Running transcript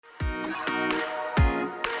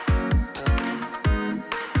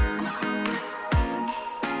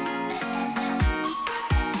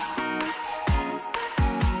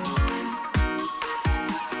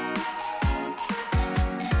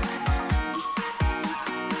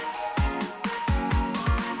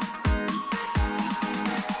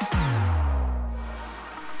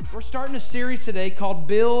We're starting a series today called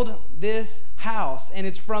Build This House, and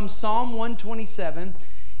it's from Psalm 127,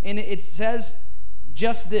 and it says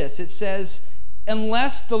just this. It says,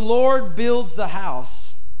 unless the Lord builds the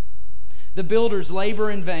house, the builders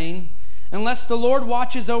labor in vain. Unless the Lord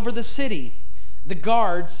watches over the city, the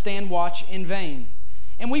guards stand watch in vain.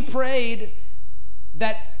 And we prayed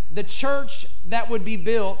that the church that would be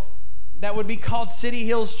built, that would be called City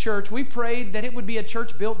Hills Church, we prayed that it would be a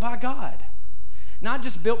church built by God. Not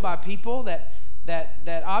just built by people, that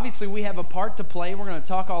obviously we have a part to play. We're going to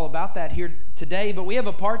talk all about that here today, but we have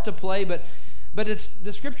a part to play. But it's,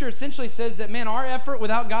 the scripture essentially says that, man, our effort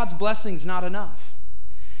without God's blessing is not enough.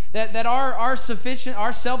 That our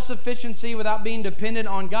self-sufficiency without being dependent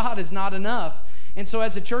on God is not enough. And so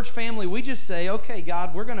as a church family, we just say, okay,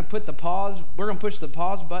 God, we're going to push the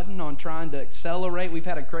pause button on trying to accelerate. We've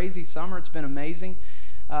had a crazy summer. It's been amazing.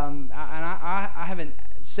 I haven't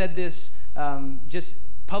said this just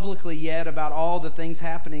publicly yet about all the things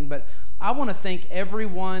happening, but I want to thank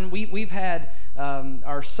everyone. We've had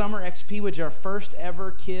our Summer XP, which is our first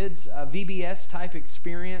ever kids VBS type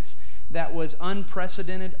experience that was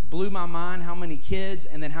unprecedented. Blew my mind how many kids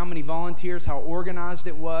and then how many volunteers, how organized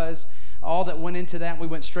it was, all that went into that. We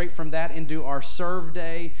went straight from that into our Serve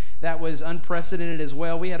Day. That was unprecedented as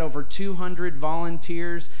well. We had over 200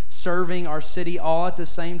 volunteers serving our city all at the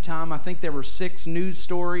same time. I think there were 6 news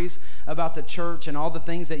stories about the church and all the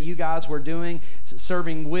things that you guys were doing,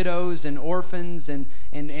 serving widows and orphans and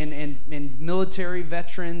military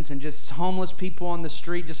veterans and just homeless people on the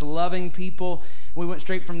street, just loving people. We went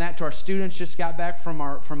straight from that to our students. Just got back from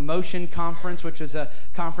Motion Conference, which was a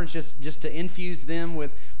conference just to infuse them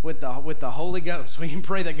with the Holy Ghost. We can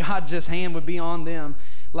pray that God's just hand would be on them,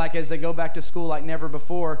 like as they go back to school like never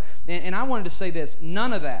before. And I wanted to say this: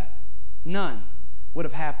 none would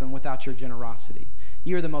have happened without your generosity.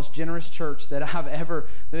 You are the most generous church that I've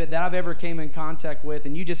ever came in contact with,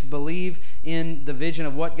 and you just believe in the vision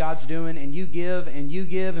of what God's doing, and you give,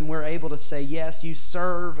 and we're able to say yes. You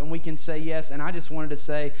serve, and we can say yes. And I just wanted to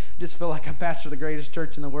say, just feel like I pastor the greatest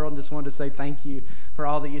church in the world, and just wanted to say thank you for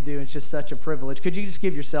all that you do. It's just such a privilege. Could you just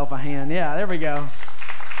give yourself a hand? Yeah, there we go.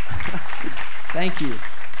 Thank you.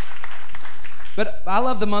 But I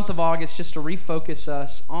love the month of August just to refocus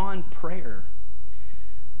us on prayer.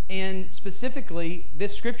 And specifically,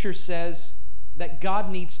 this scripture says that God's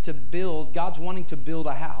wanting to build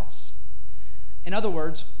a house. In other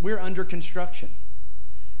words, we're under construction.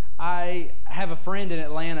 I have a friend in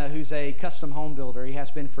Atlanta who's a custom home builder. He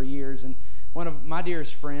has been for years, and one of my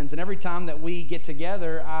dearest friends. And every time that we get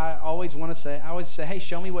together, I always say, hey,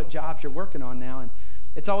 show me what jobs you're working on now. And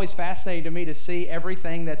it's always fascinating to me to see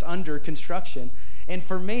everything that's under construction. And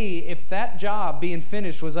for me, if that job being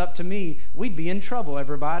finished was up to me, we'd be in trouble,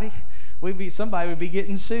 everybody. Somebody would be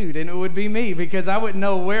getting sued, and it would be me, because I wouldn't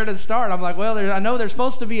know where to start. I'm like, well, I know there's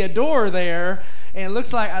supposed to be a door there, and it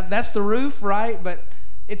looks like that's the roof, right? But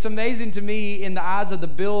it's amazing to me in the eyes of the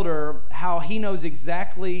builder how he knows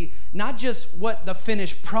exactly not just what the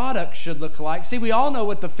finished product should look like. See, we all know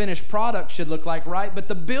what the finished product should look like, right? But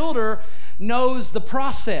the builder knows the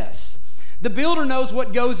process. The builder knows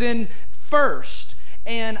what goes in first.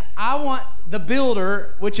 And I want the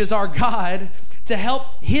builder, which is our God, to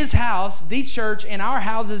help his house, the church, and our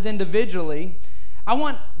houses individually. I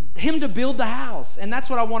want him to build the house. And that's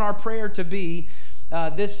what I want our prayer to be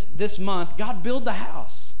this month. God, build the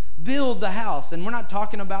house. Build the house. And we're not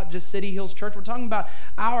talking about just City Hills Church. We're talking about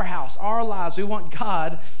our house, our lives. We want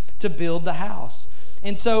God to build the house.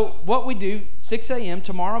 And so what we do, 6 a.m.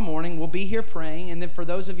 tomorrow morning, we'll be here praying. And then for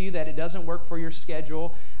those of you that it doesn't work for your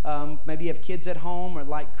schedule, maybe you have kids at home, or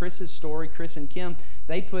like Chris's story, Chris and Kim,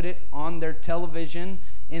 they put it on their television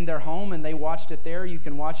in their home and they watched it there. You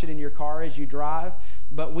can watch it in your car as you drive.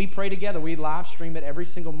 But we pray together. We live stream it every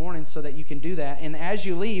single morning so that you can do that. And as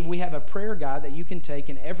you leave, we have a prayer guide that you can take,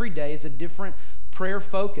 and every day is a different prayer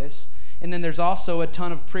focus. And then there's also a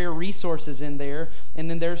ton of prayer resources in there. And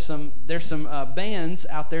then there's some bands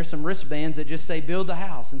out there, some wristbands that just say "Build the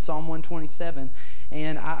House" in Psalm 127.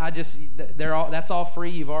 And that's all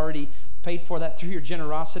free. You've already paid for that through your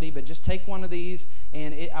generosity. But just take one of these,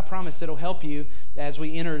 and I promise it'll help you as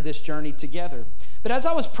we enter this journey together. But as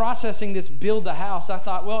I was processing this build the house, I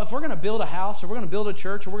thought, well, if we're going to build a house, or we're going to build a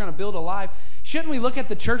church, or we're going to build a life, shouldn't we look at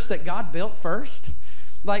the church that God built first?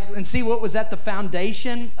 And see what was at the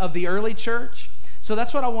foundation of the early church. So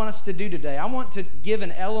that's what I want us to do today. I want to give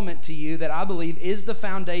an element to you that I believe was the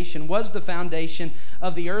foundation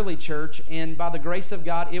of the early church, and by the grace of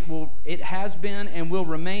God, it has been and will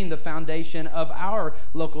remain the foundation of our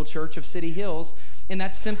local church of City Hills, and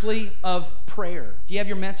that's simply of prayer. If you have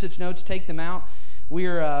your message notes, take them out.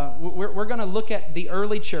 we're going to look at the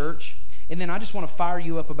early church, and then I just want to fire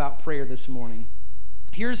you up about prayer this morning.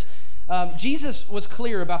 Here's Jesus was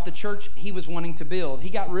clear about the church he was wanting to build. He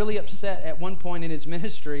got really upset at one point in his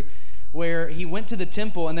ministry where he went to the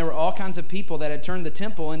temple, and there were all kinds of people that had turned the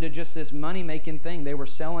temple into just this money-making thing. They were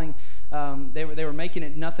selling, they were making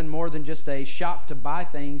it nothing more than just a shop to buy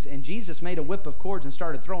things, and Jesus made a whip of cords and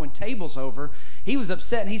started throwing tables over. He was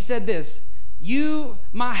upset, and he said this,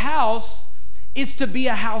 my house is to be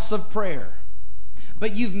a house of prayer,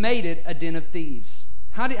 but you've made it a den of thieves.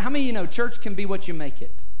 How many of you know church can be what you make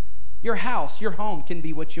it? Your house, your home can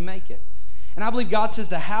be what you make it. And I believe God says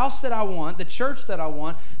the house that I want, the church that I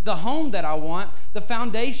want, the home that I want, the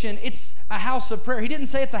foundation, it's a house of prayer. He didn't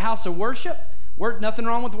say it's a house of worship. Nothing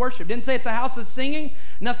wrong with worship. Didn't say it's a house of singing.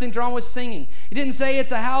 Nothing wrong with singing. He didn't say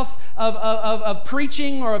it's a house of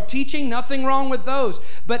preaching or of teaching. Nothing wrong with those.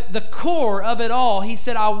 But the core of it all, he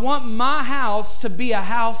said, I want my house to be a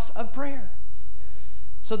house of prayer.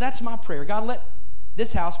 So that's my prayer. God, let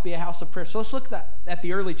this house be a house of prayer. So let's look at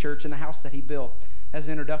the early church and the house that he built as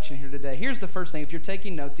an introduction here today. Here's the first thing. If you're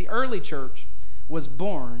taking notes, the early church was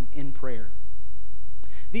born in prayer.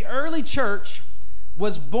 The early church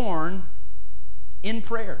was born in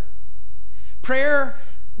prayer. Prayer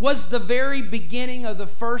was the very beginning of the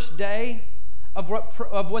first day of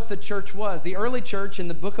what the church was. The early church in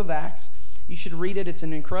the book of Acts, you should read it. It's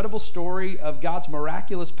an incredible story of God's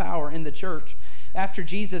miraculous power in the church. After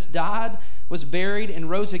Jesus died, was buried, and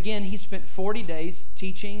rose again, he spent 40 days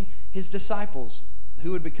teaching his disciples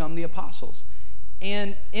who would become the apostles.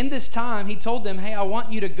 And in this time, he told them, hey, I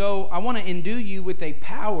want you to go, I want to endue you with a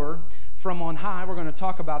power from on high. We're going to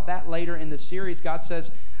talk about that later in the series. God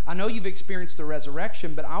says, I know you've experienced the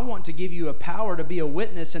resurrection, but I want to give you a power to be a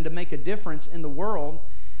witness and to make a difference in the world.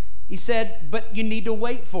 He said, but you need to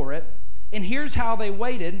wait for it. And here's how they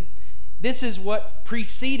waited. This is what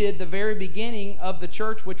preceded the very beginning of the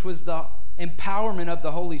church, which was the empowerment of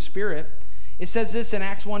the Holy Spirit. It says this in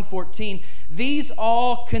Acts 1:14, these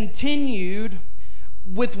all continued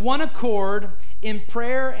with one accord in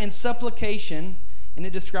prayer and supplication, and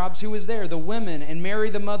it describes who was there, the women and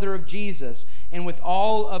Mary the mother of Jesus, and with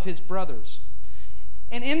all of his brothers.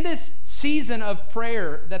 And in this season of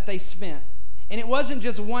prayer that they spent, and it wasn't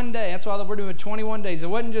just one day, that's why we're doing 21 days. It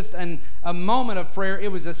wasn't just a moment of prayer,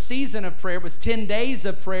 it was a season of prayer. It was 10 days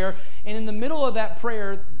of prayer, and in the middle of that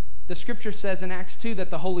prayer, the scripture says in Acts 2 that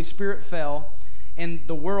the Holy Spirit fell, and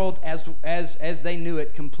the world as they knew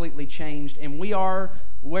it completely changed. And we are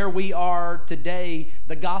where we are today.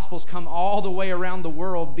 The gospel's come all the way around the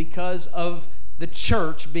world because of the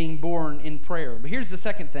church being born in prayer. But here's the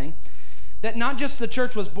second thing, that not just the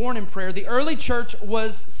church was born in prayer, the early church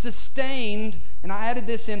was sustained, and I added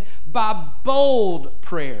this in, by bold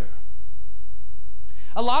prayer.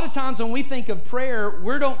 A lot of times when we think of prayer,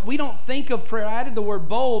 we don't think of prayer. I added the word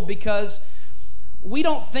bold because we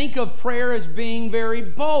don't think of prayer as being very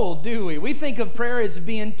bold, do we? We think of prayer as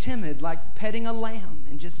being timid, like petting a lamb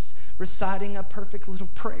and just reciting a perfect little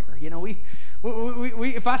prayer. You know, we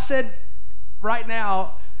if I said right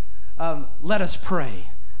now, let us pray,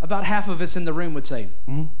 about half of us in the room would say,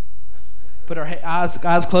 put our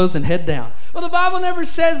eyes closed and head down. Well, the Bible never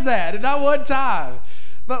says that, and not one time.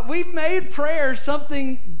 But we've made prayer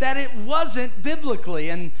something that it wasn't biblically,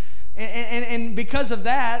 and because of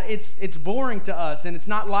that, it's boring to us, and it's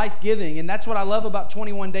not life-giving. And that's what I love about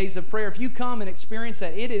 21 days of prayer. If you come and experience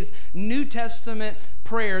that, it is New Testament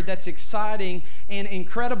prayer that's exciting and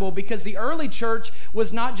incredible, because the early church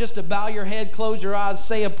was not just a bow your head, close your eyes,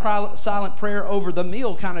 say a silent prayer over the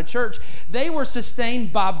meal kind of church. They were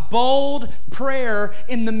sustained by bold prayer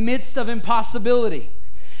in the midst of impossibility.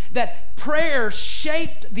 That prayer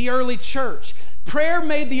shaped the early church. Prayer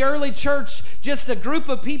made the early church just a group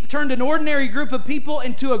of people, turned an ordinary group of people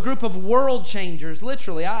into a group of world changers,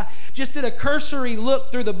 literally. I just did a cursory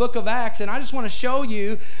look through the book of Acts, and I just want to show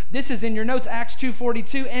you, this is in your notes, Acts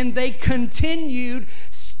 2:42, and they continued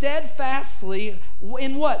steadfastly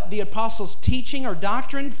in what? The apostles' teaching or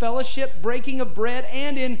doctrine, fellowship, breaking of bread,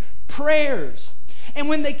 and in prayers. And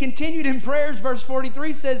when they continued in prayers, verse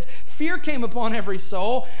 43 says, fear came upon every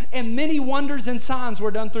soul, and many wonders and signs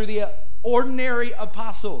were done through the ordinary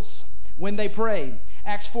apostles when they prayed.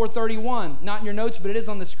 Acts 4:31, not in your notes, but it is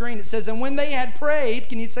on the screen. It says, and when they had prayed,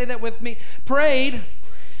 can you say that with me? Prayed,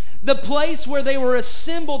 the place where they were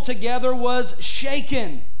assembled together was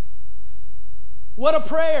shaken. What a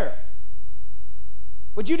prayer.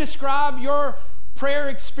 Would you describe your prayer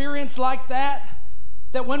experience like that?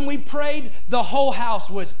 That when we prayed, the whole house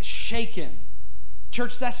was shaken.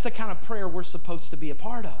 Church, that's the kind of prayer we're supposed to be a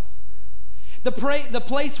part of. The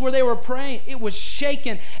place where they were praying, it was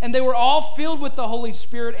shaken, and they were all filled with the Holy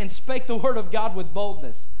Spirit and spake the word of God with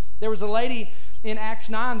boldness. There was a lady in Acts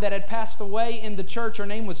 9 that had passed away in the church. Her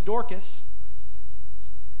name was Dorcas.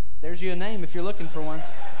 There's you a name if you're looking for one.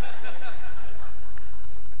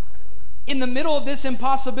 In the middle of this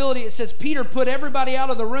impossibility, it says Peter put everybody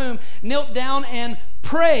out of the room, knelt down and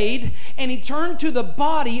prayed, and he turned to the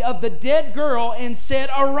body of the dead girl and said,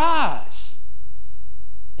 "Arise."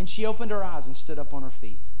 And she opened her eyes and stood up on her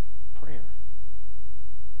feet. Prayer.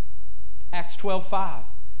 Acts 12:5.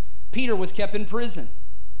 Peter was kept in prison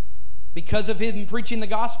because of him preaching the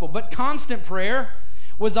gospel, but constant prayer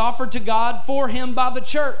was offered to God for him by the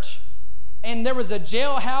church. And there was a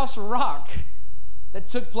jailhouse rock that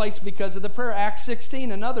took place because of the prayer. Acts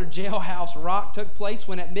 16, another jailhouse rock took place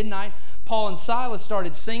when at midnight Paul and Silas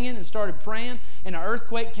started singing and started praying, and an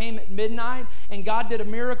earthquake came at midnight, and God did a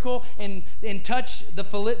miracle and touched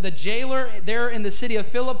the jailer there in the city of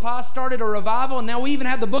Philippi, started a revival, and now we even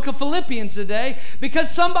have the book of Philippians today because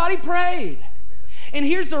somebody prayed. And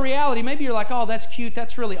here's the reality. Maybe you're like, oh, that's cute.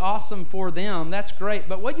 That's really awesome for them. That's great.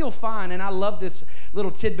 But what you'll find, and I love this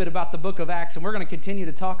little tidbit about the book of Acts, and we're going to continue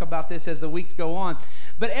to talk about this as the weeks go on.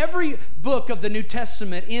 But every book of the New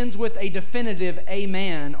Testament ends with a definitive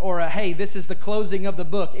amen, or a, hey, this is the closing of the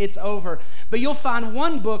book. It's over. But you'll find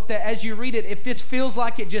one book that as you read it, it feels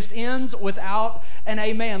like it just ends without an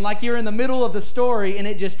amen, like you're in the middle of the story and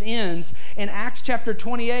it just ends. And Acts chapter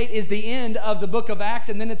 28 is the end of the book of Acts,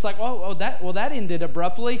 and then it's like, that ended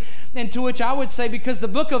abruptly. And to which I would say, because the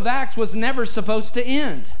book of Acts was never supposed to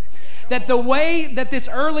end. That the way that this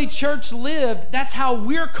early church lived, that's how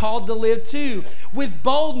we're called to live too, with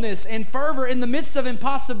boldness and fervor in the midst of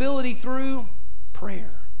impossibility through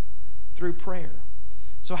prayer. Through prayer.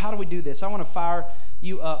 So how do we do this? I want to fire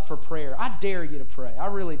you up for prayer. I dare you to pray. I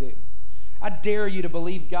really do. I dare you to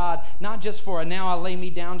believe God, not just for a now I lay me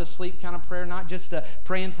down to sleep kind of prayer, not just a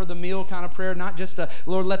praying for the meal kind of prayer, not just a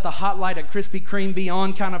Lord let the hot light at Krispy Kreme be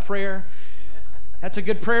on kind of prayer. That's a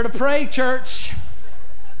good prayer to pray, church.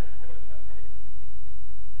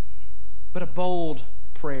 But a bold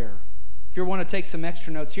prayer. If you want to take some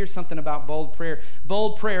extra notes, here's something about bold prayer.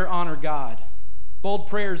 Bold prayer honor God. Bold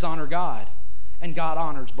prayers honor God, and God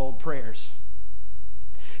honors bold prayers.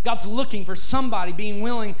 God's looking for somebody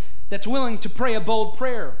that's willing to pray a bold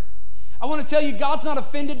prayer. I want to tell you, God's not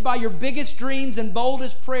offended by your biggest dreams and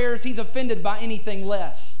boldest prayers. He's offended by anything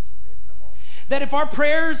less. That if our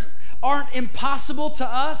prayers aren't impossible to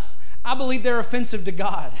us, I believe they're offensive to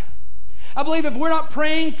God. I believe if we're not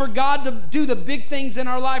praying for God to do the big things in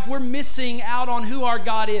our life, we're missing out on who our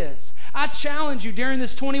God is. I challenge you during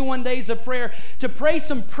this 21 days of prayer to pray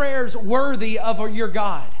some prayers worthy of your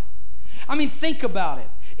God. I mean, think about it.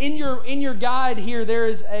 In your guide here,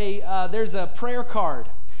 there's a prayer card.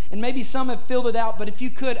 And maybe some have filled it out, but if you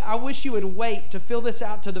could, I wish you would wait to fill this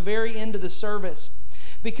out to the very end of the service.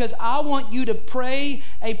 Because I want you to pray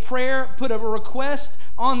a prayer, put a request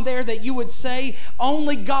on there that you would say,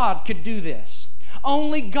 only God could do this.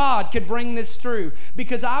 Only God could bring this through.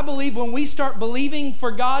 Because I believe when we start believing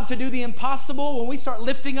for God to do the impossible, when we start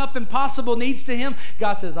lifting up impossible needs to Him,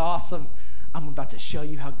 God says, awesome, I'm about to show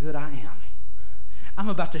you how good I am. I'm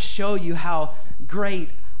about to show you how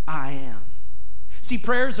great I am. See,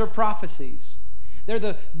 prayers are prophecies. They're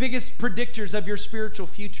the biggest predictors of your spiritual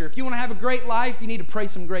future. If you want to have a great life, you need to pray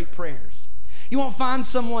some great prayers. You won't find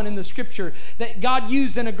someone in the scripture that God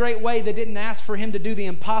used in a great way that didn't ask for Him to do the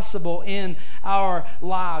impossible in our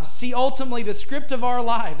lives. See, ultimately, the script of our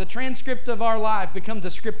life, the transcript of our life becomes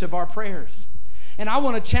the script of our prayers. And I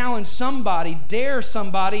want to challenge somebody, dare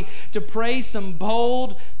somebody to pray some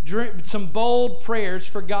bold prayers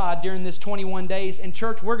for God during this 21 days. And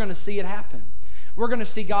church, we're going to see it happen. We're going to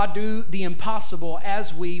see God do the impossible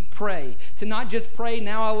as we pray. To not just pray,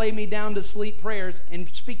 now I lay me down to sleep prayers.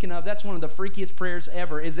 And speaking of, that's one of the freakiest prayers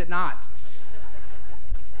ever, is it not?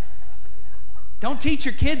 Don't teach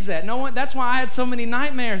your kids that. No one. That's why I had so many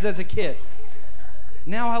nightmares as a kid.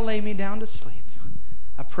 Now I lay me down to sleep.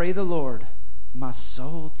 I pray the Lord my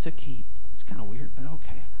soul to keep. It's kind of weird, but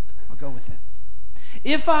okay. I'll go with it.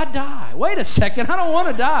 If I die, wait a second, I don't want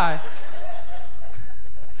to die.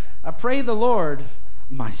 I pray the Lord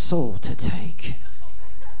my soul to take.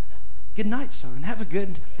 Good night, son. Have a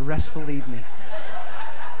good, restful evening.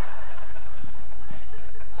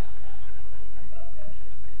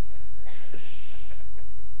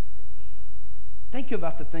 Think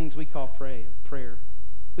about the things we call prayer.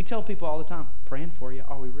 We tell people all the time, praying for you.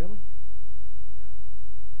 Are we really?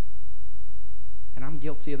 And I'm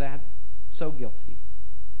guilty of that. So guilty.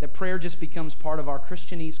 That prayer just becomes part of our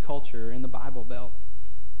Christianese culture in the Bible Belt.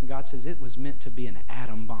 And God says it was meant to be an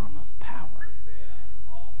atom bomb of power.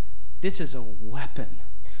 This is a weapon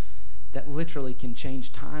that literally can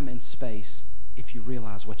change time and space if you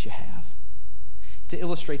realize what you have. To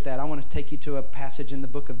illustrate that, I want to take you to a passage in the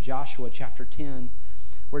book of Joshua, chapter 10,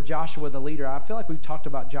 where Joshua, the leader, I feel like we've talked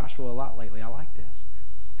about Joshua a lot lately. I like this.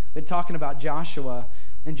 We've been talking about Joshua,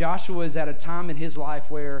 and Joshua is at a time in his life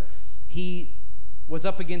where he was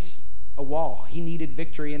up against a wall. He needed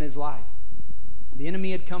victory in his life. The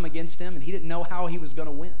enemy had come against him, and he didn't know how he was going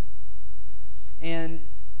to win. And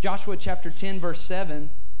Joshua chapter 10, verse 7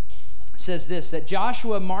 says this, that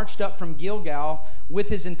Joshua marched up from Gilgal with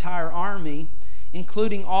his entire army,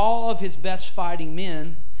 including all of his best fighting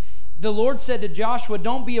men. The Lord said to Joshua,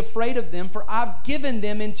 don't be afraid of them, for I've given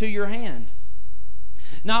them into your hand.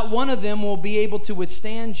 Not one of them will be able to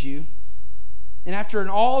withstand you. And after an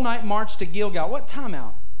all-night march to Gilgal, what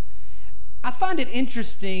timeout? I find it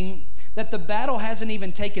interesting that the battle hasn't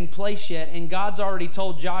even taken place yet, and God's already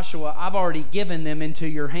told Joshua, I've already given them into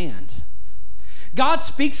your hand. God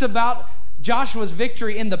speaks about Joshua's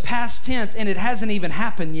victory in the past tense, and it hasn't even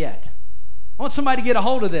happened yet. I want somebody to get a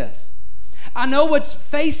hold of this. I know what's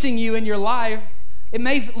facing you in your life. It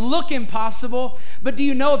may look impossible, but do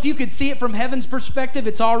you know if you could see it from heaven's perspective,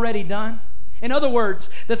 it's already done? In other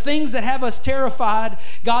words, the things that have us terrified,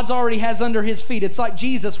 God's already has under his feet. It's like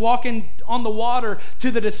Jesus walking on the water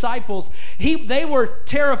to the disciples. They were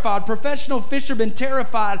terrified, professional fishermen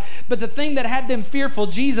terrified, but the thing that had them fearful,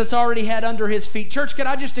 Jesus already had under his feet. Church, could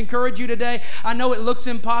I just encourage you today? I know it looks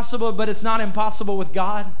impossible, but it's not impossible with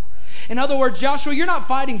God. In other words, Joshua, you're not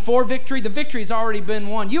fighting for victory. The victory's already been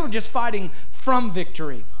won. You were just fighting from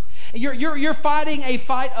victory. You're fighting a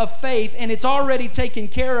fight of faith, and it's already taken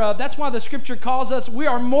care of. That's why the scripture calls us, we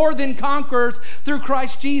are more than conquerors through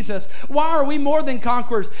Christ Jesus. Why are we more than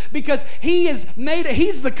conquerors? Because he's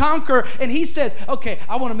the conqueror, and he says, okay,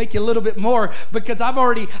 I want to make you a little bit more because I've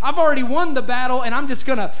already won the battle, and I'm just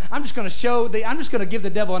gonna give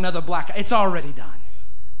the devil another black eye. It's already done.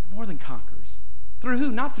 You're more than conquerors. Through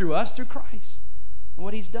who? Not through us, through Christ and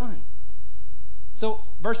what he's done. So,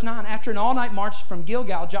 verse 9, after an all-night march from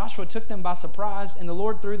Gilgal, Joshua took them by surprise, and the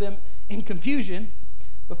Lord threw them in confusion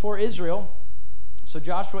before Israel. So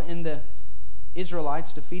Joshua and the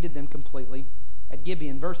Israelites defeated them completely at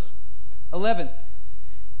Gibeon. Verse 11,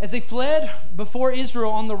 as they fled before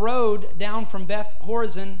Israel on the road down from Beth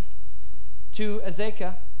Horazin to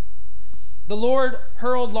Azekah, the Lord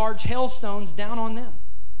hurled large hailstones down on them.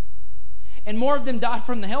 And more of them died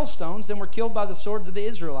from the hailstones than were killed by the swords of the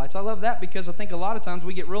Israelites. I love that because I think a lot of times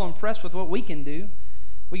we get real impressed with what we can do.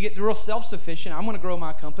 We get real self-sufficient. I'm going to grow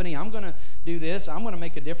my company. I'm going to do this. I'm going to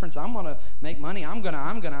make a difference. I'm going to make money. I'm going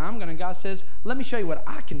to. God says, let me show you what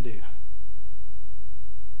I can do.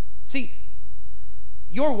 See,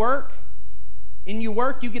 your work, in your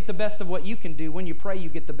work, you get the best of what you can do. When you pray, you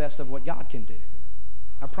get the best of what God can do.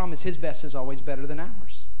 I promise his best is always better than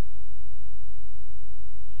ours.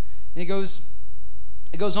 And it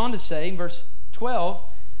goes on to say in verse 12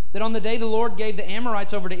 that on the day the Lord gave the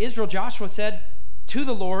Amorites over to Israel, Joshua said to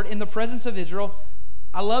the Lord in the presence of Israel,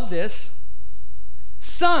 I love this,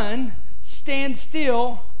 sun, stand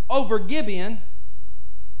still over Gibeon,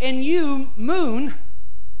 and you, moon,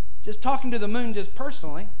 just talking to the moon just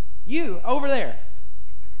personally, you over there,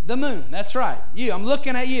 the moon, that's right, you, I'm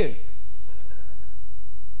looking at you.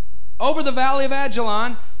 Over the valley of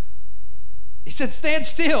Ajalon, he said, stand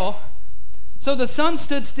still. So the sun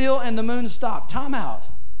stood still and the moon stopped. Time out.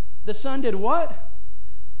 The sun did what?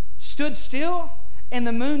 Stood still and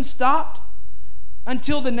the moon stopped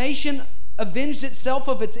until the nation avenged itself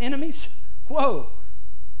of its enemies? Whoa.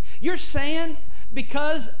 You're saying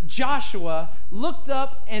because Joshua looked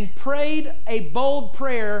up and prayed a bold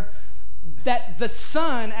prayer that the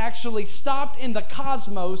sun actually stopped in the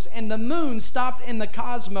cosmos and the moon stopped in the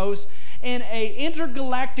cosmos and an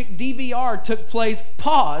intergalactic DVR took place,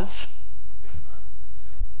 pause,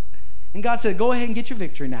 and God said, go ahead and get your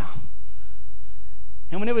victory now.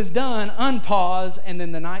 And when it was done, unpause, and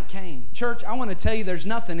then the night came. Church, I want to tell you there's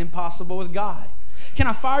nothing impossible with God. Can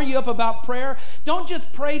I fire you up about prayer? Don't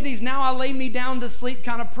just pray these now I lay me down to sleep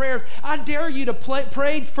kind of prayers. I dare you to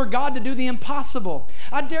pray for God to do the impossible.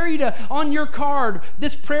 I dare you to, on your card,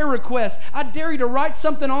 this prayer request, I dare you to write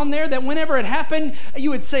something on there that whenever it happened,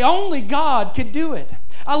 you would say, only God could do it.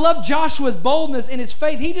 I love Joshua's boldness in his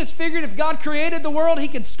faith. He just figured if God created the world, he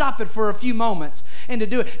could stop it for a few moments and to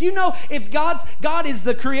do it. You know, if God is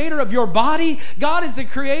the creator of your body, God is the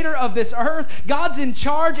creator of this earth, God's in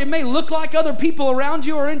charge. It may look like other people around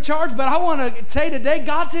you are in charge, but I want to say today,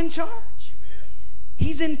 God's in charge. Amen.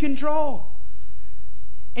 He's in control.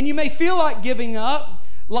 And you may feel like giving up.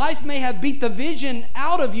 Life may have beat the vision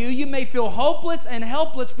out of you. You may feel hopeless and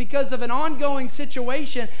helpless because of an ongoing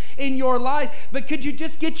situation in your life. But could you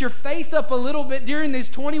just get your faith up a little bit during these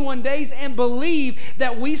 21 days and believe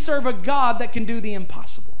that we serve a God that can do the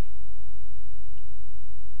impossible?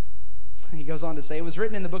 He goes on to say, it was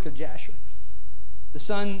written in the book of Jasher. The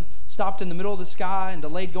sun stopped in the middle of the sky and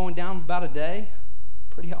delayed going down about a day.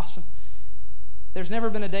 Pretty awesome. There's never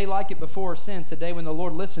been a day like it before or since, a day when the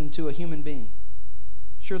Lord listened to a human being.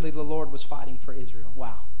 Surely the Lord was fighting for Israel.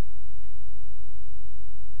 Wow.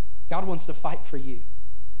 God wants to fight for you.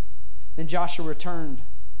 Then Joshua returned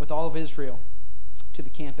with all of Israel to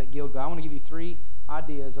the camp at Gilgal. I want to give you 3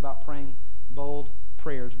 ideas about praying bold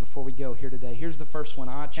prayers before we go here today. Here's the first one.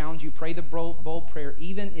 I challenge you, pray the bold prayer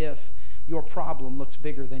even if your problem looks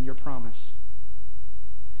bigger than your promise.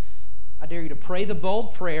 I dare you to pray the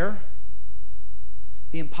bold prayer,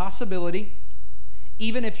 the impossibility,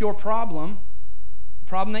 even if your problem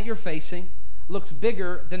that you're facing looks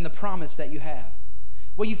bigger than the promise that you have.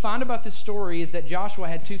 What you find about this story is that Joshua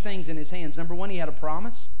had 2 things in his hands. Number 1, he had a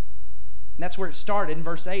promise. And that's where it started. In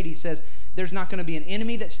verse 8, he says, there's not going to be an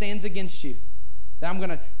enemy that stands against you. That I'm going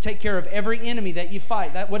to take care of every enemy that you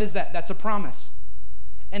fight. What is that? That's a promise.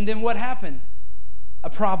 And then what happened? A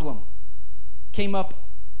problem came up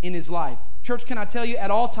in his life. Church, can I tell you,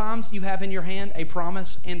 at all times you have in your hand a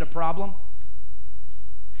promise and a problem.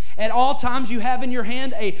 At all times you have in your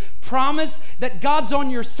hand a promise that God's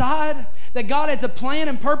on your side, that God has a plan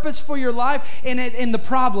and purpose for your life, and in the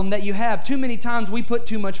problem that you have. Too many times we put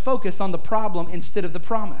too much focus on the problem instead of the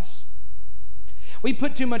promise. We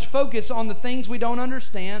put too much focus on the things we don't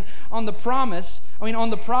understand, on the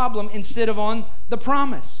problem instead of on the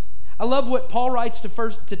promise. I love what Paul writes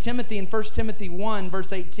to Timothy in 1 Timothy 1,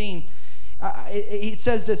 verse 18. He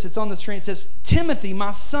says this, it's on the screen. It says, Timothy,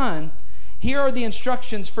 my son, here are the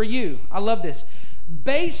instructions for you. I love this.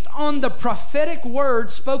 Based on the prophetic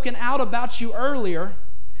words spoken out about you earlier,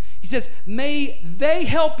 he says, may they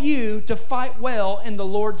help you to fight well in the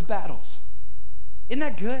Lord's battles. Isn't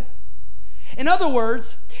that good? In other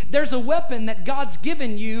words, there's a weapon that God's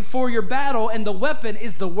given you for your battle, and the weapon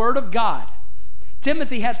is the Word of God.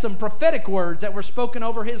 Timothy had some prophetic words that were spoken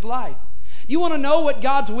over his life. You want to know what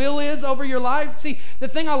God's will is over your life? See, the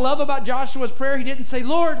thing I love about Joshua's prayer, he didn't say,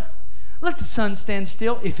 Lord, let the sun stand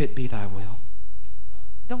still if it be thy will.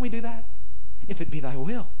 Don't we do that? If it be thy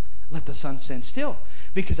will, let the sun stand still.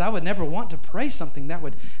 Because I would never want to pray something that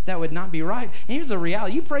would not be right. And here's the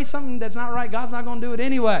reality. You pray something that's not right, God's not going to do it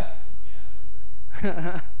anyway.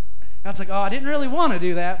 God's like, oh, I didn't really want to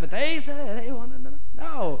do that, but they said they wanted to.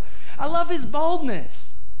 No. I love his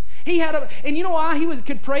boldness. And you know why he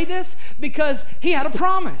could pray this? Because he had a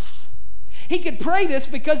promise. He could pray this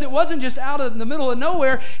because it wasn't just out of the middle of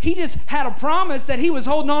nowhere. He just had a promise that he was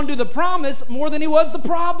holding on to the promise more than he was the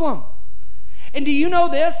problem. And do you know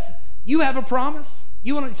this? You have a promise.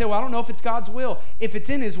 You want to say, well, I don't know if it's God's will. If it's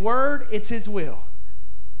in his word, it's his will.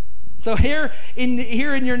 So here in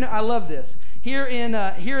your, I love this. Here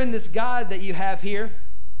in this guide that you have here,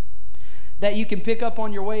 that you can pick up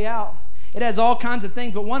on your way out, it has all kinds of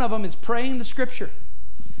things, but one of them is praying the scripture.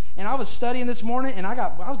 And I was studying this morning, and I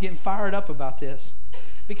was getting fired up about this.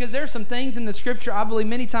 Because there are some things in the scripture, I believe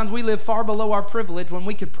many times we live far below our privilege when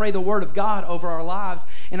we could pray the word of God over our lives,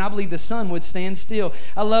 and I believe the sun would stand still.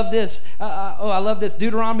 I love this. I love this.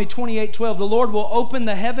 Deuteronomy 28:12. The Lord will open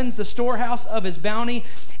the heavens, the storehouse of his bounty,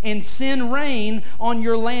 and send rain on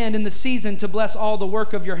your land in the season to bless all the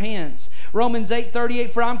work of your hands. Romans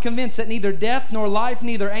 8:38. For I'm convinced that neither death nor life,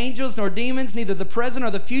 neither angels nor demons, neither the present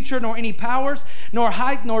or the future, nor any powers, nor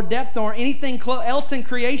height nor depth, nor anything else in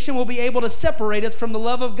creation will be able to separate us from the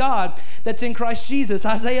love of God that's in Christ Jesus.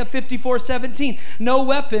 Isaiah 54:17. No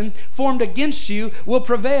weapon formed against you will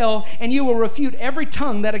prevail, and you will refute every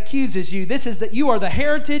tongue that accuses you. This is that you are the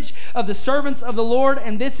heritage of the servants of the Lord,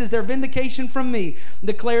 and this is their vindication from me,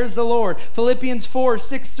 declares the Lord. Philippians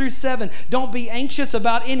 4:6-7. Don't be anxious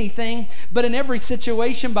about anything, but in every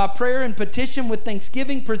situation by prayer and petition with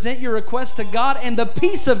thanksgiving present your requests to God, and the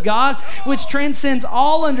peace of God, which transcends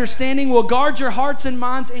all understanding, will guard your hearts and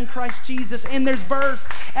minds in Christ Jesus. And there's verse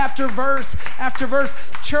after verse after verse.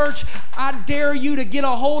 Church, I dare you to get a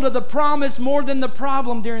hold of the promise more than the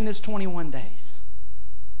problem during this 21 days.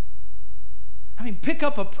 I mean, pick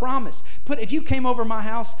up a promise. If you came over my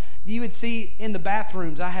house, you would see in the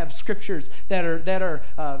bathrooms I have scriptures that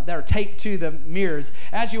are taped to the mirrors.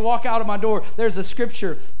 As you walk out of my door, there's a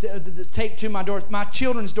scripture taped to my door. My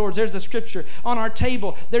children's doors, there's a scripture. On our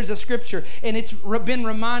table, there's a scripture, and it's been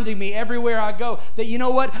reminding me everywhere I go that, you know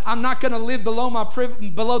what, I'm not going to live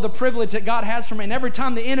below the privilege that God has for me. And every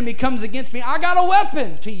time the enemy comes against me, I got a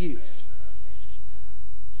weapon to use. I got a weapon to use. And here's the reality. You pray the bold prayer, the impossibility, even if your problem looks bigger than your promise. I mean, pick up a promise. Put if you came over my house, you would see in the bathrooms I have scriptures that are taped to the mirrors. As you walk out of my door, there's a scripture. On our table, there's a scripture. And it's been reminding me everywhere I go that, you know what, I'm not going to live below the privilege that God has for me. And every time the enemy comes against me,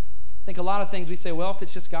 I got a weapon to use. I think a lot of things we say, well, if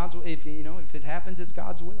it's just God's will, if it happens, it's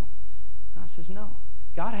God's will. God says, no.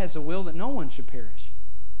 God has a will that no one should perish.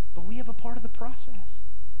 But we have a part of the process,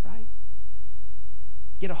 right?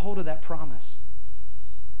 Get a hold of that promise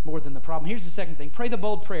more than the problem. Here's the second thing. Pray the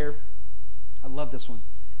bold prayer. I love this one.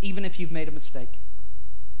 Even if you've made a mistake.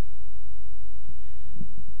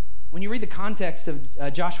 When you read the context of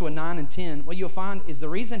Joshua 9 and 10, what you'll find is the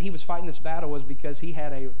reason he was fighting this battle was because he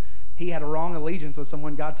had a wrong allegiance with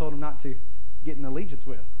someone God told him not to get an allegiance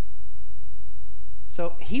with.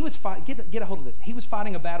 So he was get a hold of this. He was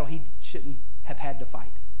fighting a battle he shouldn't have had to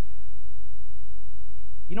fight.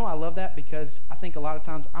 You know why I love that? Because I think a lot of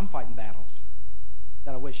times I'm fighting battles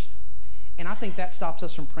that I wish. And I think that stops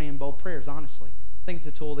us from praying bold prayers, honestly. I think it's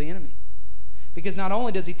a tool of the enemy. Because not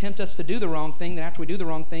only does he tempt us to do the wrong thing, then after we do the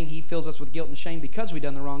wrong thing, he fills us with guilt and shame because we've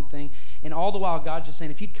done the wrong thing. And all the while, God's just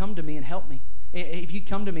saying, if you'd come to me and help me, if you'd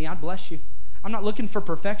come to me, I'd bless you. I'm not looking for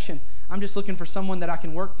perfection. I'm just looking for someone that I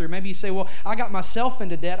can work through. Maybe you say, well, I got myself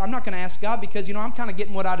into debt. I'm not going to ask God because, I'm kind of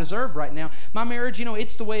getting what I deserve right now. My marriage,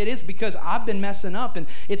 it's the way it is because I've been messing up and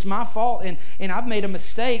it's my fault and I've made a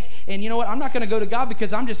mistake. And you know what? I'm not going to go to God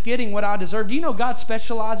because I'm just getting what I deserve. Do you know God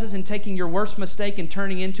specializes in taking your worst mistake and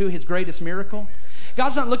turning into his greatest miracle?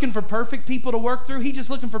 God's not looking for perfect people to work through. He's just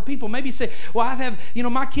looking for people. Maybe you say, well, I have,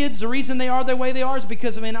 my kids, the reason they are the way they are is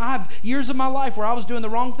because, I have years of my life where I was doing the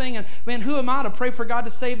wrong thing. And, who am I to pray for God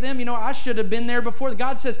to save them? I should have been there before.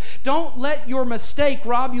 God says, don't let your mistake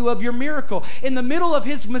rob you of your miracle. In the middle of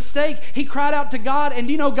his mistake, he cried out to God. And,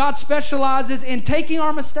 God specializes in taking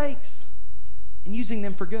our mistakes and using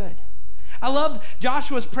them for good. I love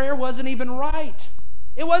Joshua's prayer wasn't even right.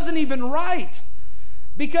 It wasn't even right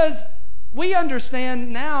because we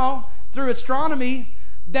understand now through astronomy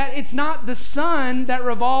that it's not the sun that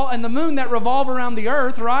revolve and the moon that revolve around the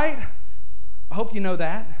earth, right? I hope you know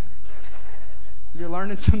that. You're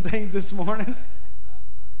learning some things this morning.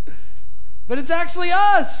 But it's actually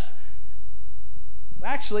us.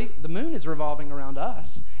 Actually, the moon is revolving around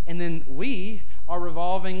us, and then we are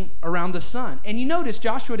revolving around the sun. And you notice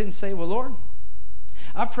Joshua didn't say, well, Lord,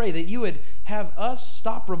 I pray that you would have us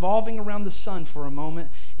stop revolving around the sun for a moment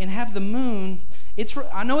and have the moon,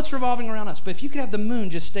 I know it's revolving around us, but if you could have the moon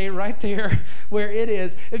just stay right there where it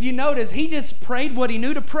is. If you notice, he just prayed what he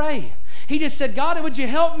knew to pray. He just said, God, would you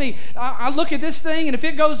help me? I look at this thing, and if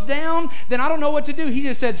it goes down, then I don't know what to do. He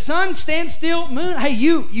just said, sun, stand still. Moon, hey,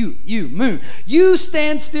 you, moon, you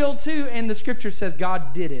stand still too. And the scripture says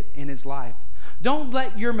God did it in his life. Don't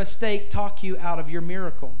let your mistake talk you out of your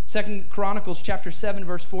miracle. 2 Chronicles chapter 7,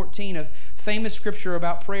 verse 14, a famous scripture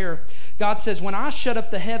about prayer. God says, when I shut up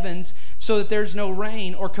the heavens so that there's no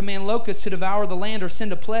rain, or command locusts to devour the land, or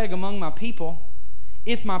send a plague among my people,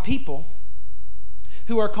 if my people,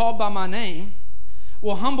 who are called by my name,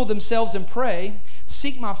 will humble themselves and pray,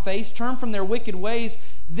 seek my face, turn from their wicked ways,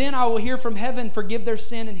 then I will hear from heaven, forgive their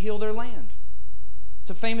sin, and heal their land. It's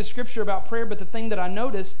a famous scripture about prayer, but the thing that I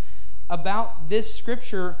noticed about this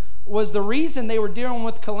scripture was the reason they were dealing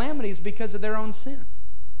with calamities because of their own sin.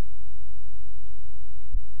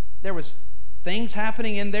 There was things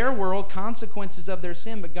happening in their world, consequences of their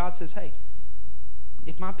sin, but God says, hey,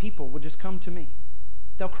 if my people would just come to me,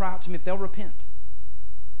 they'll cry out to me, if they'll repent,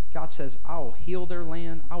 God says, I will heal their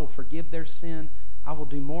land, I will forgive their sin, I will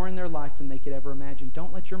do more in their life than they could ever imagine.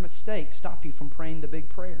 Don't let your mistakes stop you from praying the big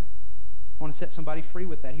prayer. I want to set somebody free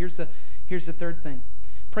with that. Here's the third thing.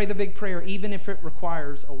 Pray the big prayer, even if it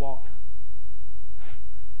requires a walk.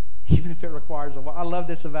 Even if it requires a walk. I love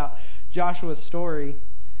this about Joshua's story,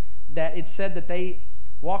 that it said that they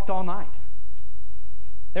walked all night.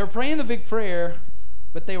 They were praying the big prayer,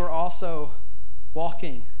 but they were also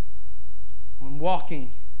walking and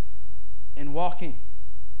walking and walking.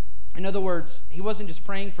 In other words, he wasn't just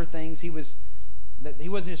praying for things. He wasn't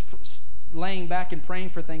just laying back and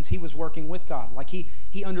praying for things. He was working with God. Like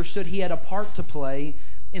he understood he had a part to play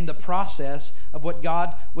in the process of what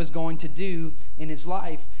God was going to do in his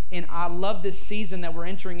life. And I love this season that we're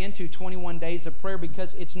entering into, 21 days of prayer,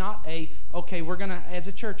 because it's not as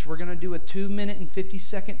a church, we're going to do a 2-minute and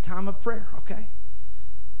 50-second time of prayer, okay?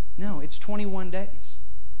 No, it's 21 days.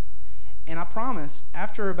 And I promise,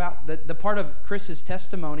 after about the part of Chris's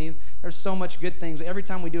testimony, there's so much good things. Every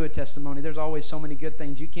time we do a testimony, there's always so many good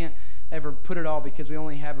things. You can't ever put it all because we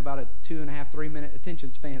only have about a 2.5, 3-minute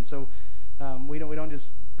attention span. So we don't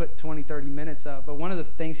just put 20, 30 minutes up. But one of the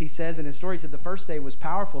things he says in his story, he said the first day was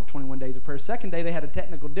powerful of 21 days of prayer. Second day, they had a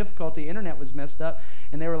technical difficulty. Internet was messed up.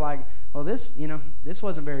 And they were like, well, this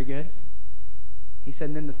wasn't very good. He said,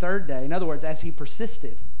 and then the third day, in other words, as he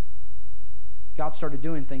persisted, God started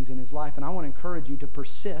doing things in his life. And I want to encourage you to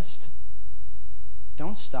persist.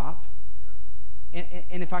 Don't stop.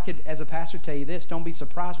 And if I could, as a pastor, tell you this, don't be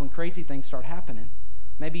surprised when crazy things start happening.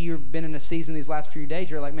 Maybe you've been in a season these last few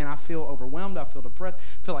days, you're like, man, I feel overwhelmed, I feel depressed,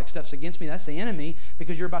 I feel like stuff's against me. That's the enemy,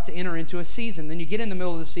 because you're about to enter into a season. Then you get in the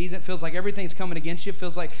middle of the season, it feels like everything's coming against you. It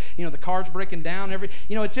feels like, the card's breaking down.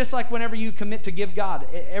 It's just like whenever you commit to give God.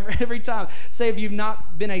 Every time, say if you've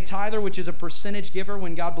not been a tither, which is a percentage giver,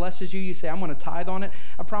 when God blesses you, you say, I'm going to tithe on it.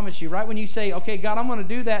 I promise you, right when you say, okay, God, I'm going to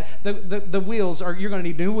do that, the wheels you're going to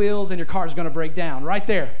need new wheels and your car's going to break down right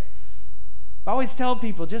there. I always tell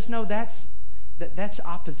people, just know that's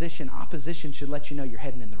opposition. Opposition should let you know you're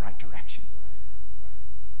heading in the right direction.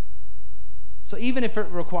 So even if it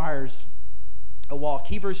requires a walk,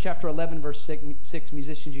 Hebrews chapter 11, verse 6,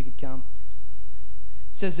 musicians, you could come,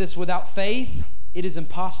 says this: without faith, it is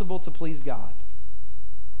impossible to please God.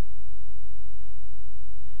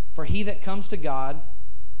 For he that comes to God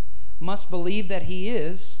must believe that he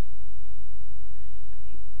is.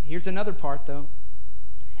 Here's another part though.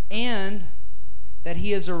 And that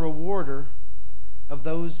he is a rewarder of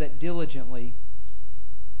those that diligently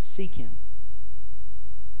seek him.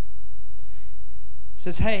 It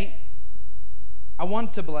says, hey, I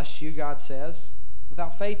want to bless you, God says.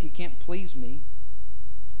 Without faith, you can't please me.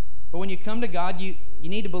 But when you come to God, you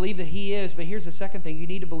need to believe that he is. But here's the second thing. You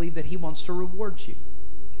need to believe that he wants to reward you.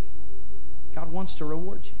 God wants to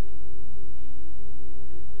reward you.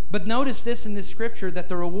 But notice this in this scripture, that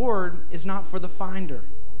the reward is not for the finder.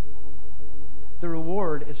 The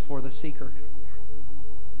reward is for the seeker.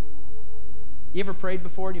 You ever prayed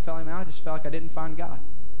before and you felt like, I just felt like I didn't find God?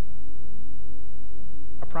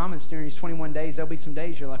 I promise during these 21 days, there'll be some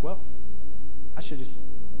days you're like, well, I should have just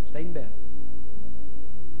stayed in bed.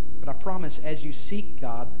 But I promise, as you seek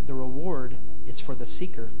God, the reward is for the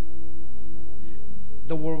seeker.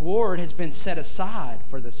 The reward has been set aside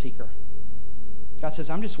for the seeker. God says,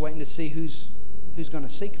 I'm just waiting to see who's going to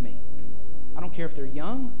seek me. I don't care if they're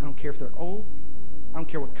young. I don't care if they're old. I don't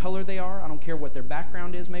care what color they are. I don't care what their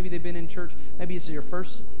background is. Maybe they've been in church. Maybe this is your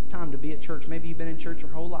first time to be at church. Maybe you've been in church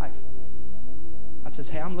your whole life. God says,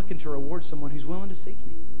 hey, I'm looking to reward someone who's willing to seek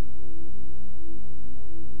me.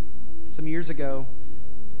 Some years ago,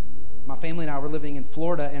 my family and I were living in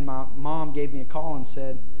Florida, and my mom gave me a call and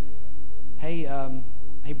said, hey,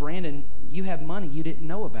 Brandon, you have money you didn't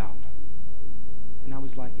know about. And I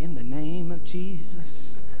was like, in the name of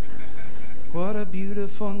Jesus. What a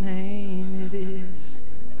beautiful name it is.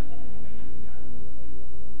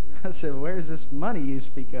 I said, where's this money you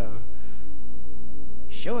speak of?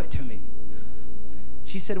 Show it to me.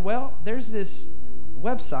 She said, well, there's this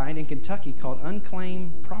website in Kentucky called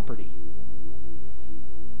Unclaimed Property.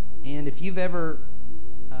 And if you've ever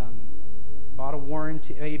bought a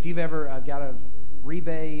warranty, if you've ever got a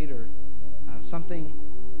rebate or some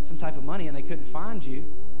type of money and they couldn't find you,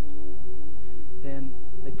 then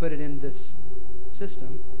they put it in this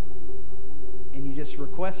system and you just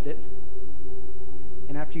request it.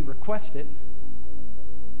 And after you request it,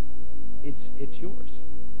 it's yours.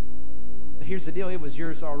 But here's the deal, it was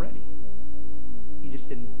yours already. You just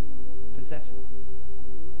didn't possess it.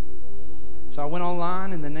 So I went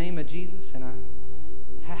online in the name of Jesus, and I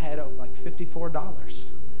had like $54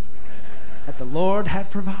 that the Lord had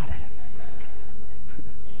provided.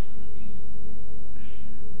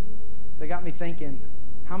 That got me thinking,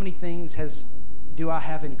 how many things do I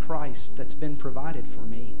have in Christ that's been provided for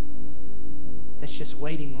me that's just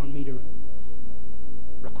waiting on me to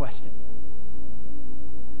request it?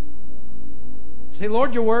 Say,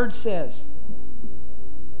 Lord, your word says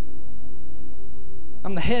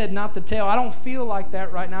I'm the head, not the tail. I don't feel like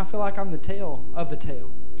that right now. I feel like I'm the tail of the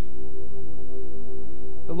tail.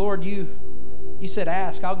 But Lord, you said,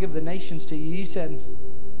 ask, I'll give the nations to you. You said,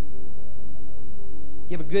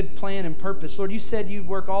 you have a good plan and purpose. Lord, you said you'd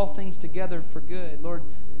work all things together for good. Lord,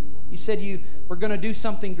 you said you were going to do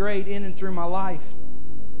something great in and through my life.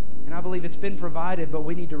 And I believe it's been provided, but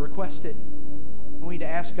we need to request it. We need to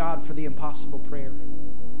ask God for the impossible prayer.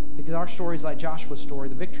 Because our story is like Joshua's story.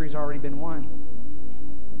 The victory's already been won.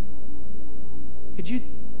 Could you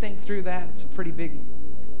think through that? It's a pretty big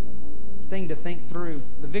thing to think through.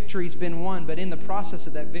 The victory's been won, but in the process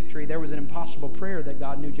of that victory, there was an impossible prayer that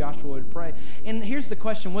God knew Joshua would pray. And here's the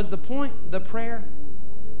question. Was the point the prayer?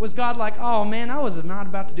 Was God like, oh man, I was not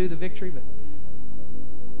about to do the victory? But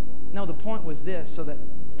no, the point was this, so that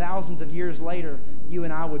thousands of years later, you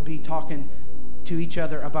and I would be talking to each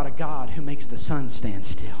other about a God who makes the sun stand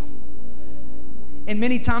still. And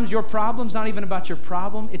many times your problem's not even about your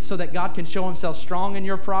problem. It's so that God can show himself strong in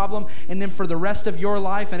your problem. And then for the rest of your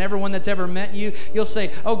life and everyone that's ever met you, you'll say,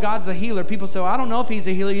 oh, God's a healer. People say, well, I don't know if he's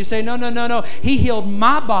a healer. You say, no. He healed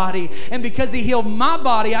my body. And because he healed my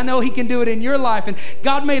body, I know he can do it in your life. And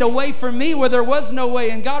God made a way for me where there was no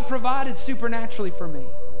way. And God provided supernaturally for me.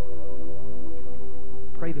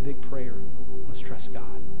 Pray the big prayer. Let's trust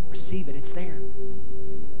God. Receive it. It's there.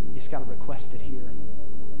 You just got to request it here.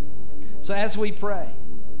 So as we pray,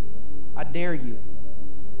 I dare you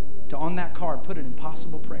to, on that card, put an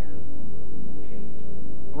impossible prayer.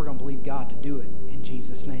 We're going to believe God to do it in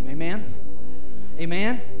Jesus' name. Amen?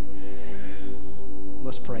 Amen?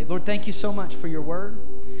 Let's pray. Lord, thank you so much for your word.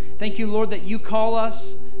 Thank you, Lord, that you call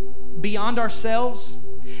us beyond ourselves.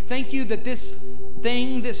 Thank you that this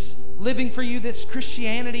thing, this living for you, this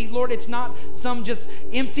Christianity, Lord, it's not some just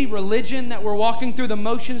empty religion that we're walking through the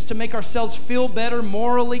motions to make ourselves feel better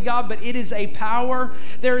morally, God, but it is a power.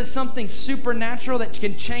 There is something supernatural that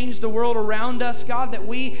can change the world around us, God, that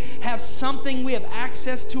we have something, we have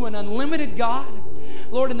access to an unlimited God,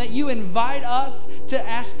 Lord, and that you invite us to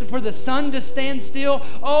ask for the sun to stand still.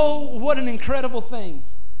 Oh, what an incredible thing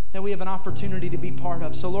that we have an opportunity to be part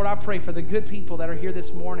of. So, Lord, I pray for the good people that are here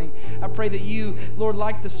this morning. I pray that you, Lord,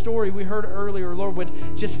 like the story we heard earlier, Lord,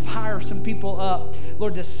 would just fire some people up,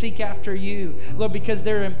 Lord, to seek after you. Lord, because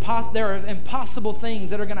there are impossible things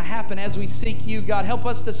that are going to happen as we seek you, God. Help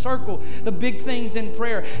us to circle the big things in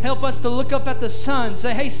prayer. Help us to look up at the sun.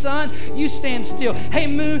 Say, hey, sun, you stand still. Hey,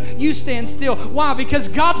 moon, you stand still. Why? Because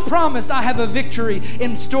God's promised I have a victory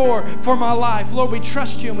in store for my life. Lord, we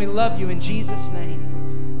trust you and we love you in Jesus' name.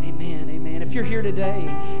 Amen, amen. If you're here today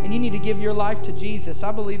and you need to give your life to Jesus,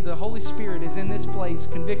 I believe the Holy Spirit is in this place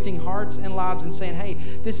convicting hearts and lives and saying, hey,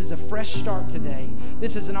 this is a fresh start today.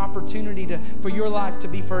 This is an opportunity for your life to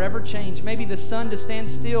be forever changed. Maybe the sun to stand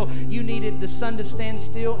still, you needed the sun to stand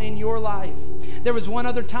still in your life. There was one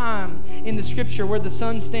other time in the scripture where the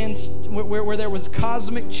sun stands, where there was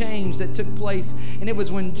cosmic change that took place, and it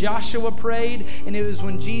was when Joshua prayed, and it was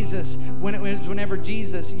when Jesus, whenever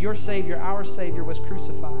Jesus, your Savior, our Savior, was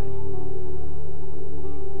crucified.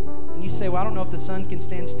 And you say, well, I don't know if the sun can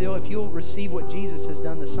stand still. If you'll receive what Jesus has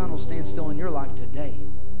done, the sun will stand still in your life today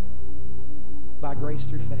by grace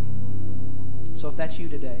through faith. So if that's you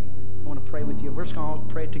today, I want to pray with you. We're just going to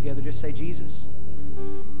pray it together. Just say, Jesus,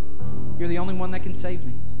 you're the only one that can save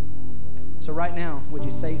me. So right now, would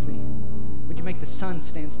you save me? Would you make the sun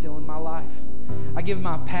stand still in my life? I give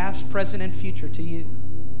my past, present, and future to you.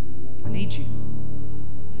 I need you.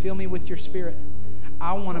 Fill me with your Spirit.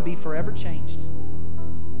 I want to be forever changed.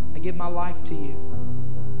 I give my life to you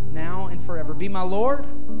now and forever. Be my Lord,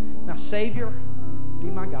 my Savior, be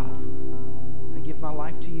my God. I give my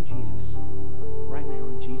life to you, Jesus, right now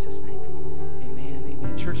in Jesus' name. Amen,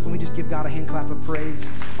 amen. Church, can we just give God a hand clap of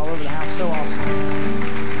praise all over the house? So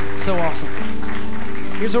awesome. So awesome.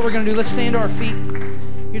 Here's what we're going to do. Let's stand to our feet.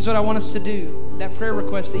 Here's what I want us to do. That prayer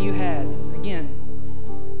request that you had, again,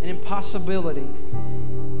 an impossibility.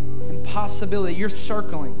 Impossibility. You're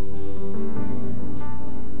circling.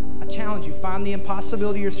 I challenge you, find the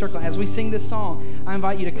impossibility you're circling. As we sing this song, I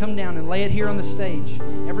invite you to come down and lay it here on the stage.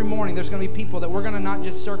 Every morning there's going to be people that we're going to not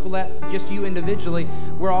just circle that, just you individually.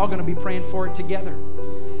 We're all going to be praying for it together.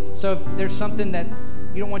 So if there's something that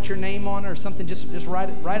you don't want your name on or something, just write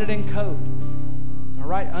it in code. Or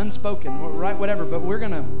write unspoken, or write whatever. But we're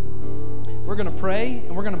going to pray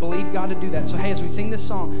and we're going to believe God to do that. So hey, as we sing this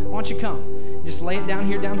song, why don't you come? Just lay it down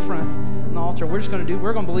here down front on the altar. We're going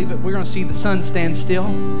to believe it. We're going to see the sun stand still.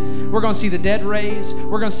 We're going to see the dead raised.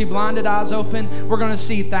 We're going to see blinded eyes open. We're going to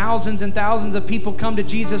see thousands and thousands of people come to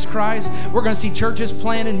Jesus Christ. We're going to see churches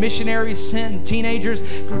planted, missionaries sent, and teenagers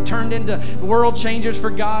turned into world changers for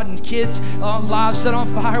God, and kids' lives set on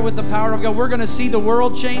fire with the power of God. We're going to see the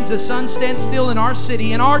world change. The sun stand still in our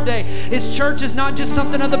city, in our day. This church is not just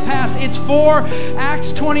something of the past. It's for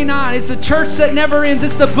Acts 29. It's a church that never ends.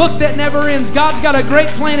 It's the book that never ends. God's got a great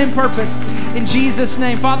plan and purpose in Jesus'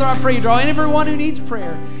 name. Father, I pray you draw in everyone who needs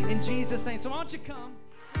prayer in Jesus' name. So why don't you come?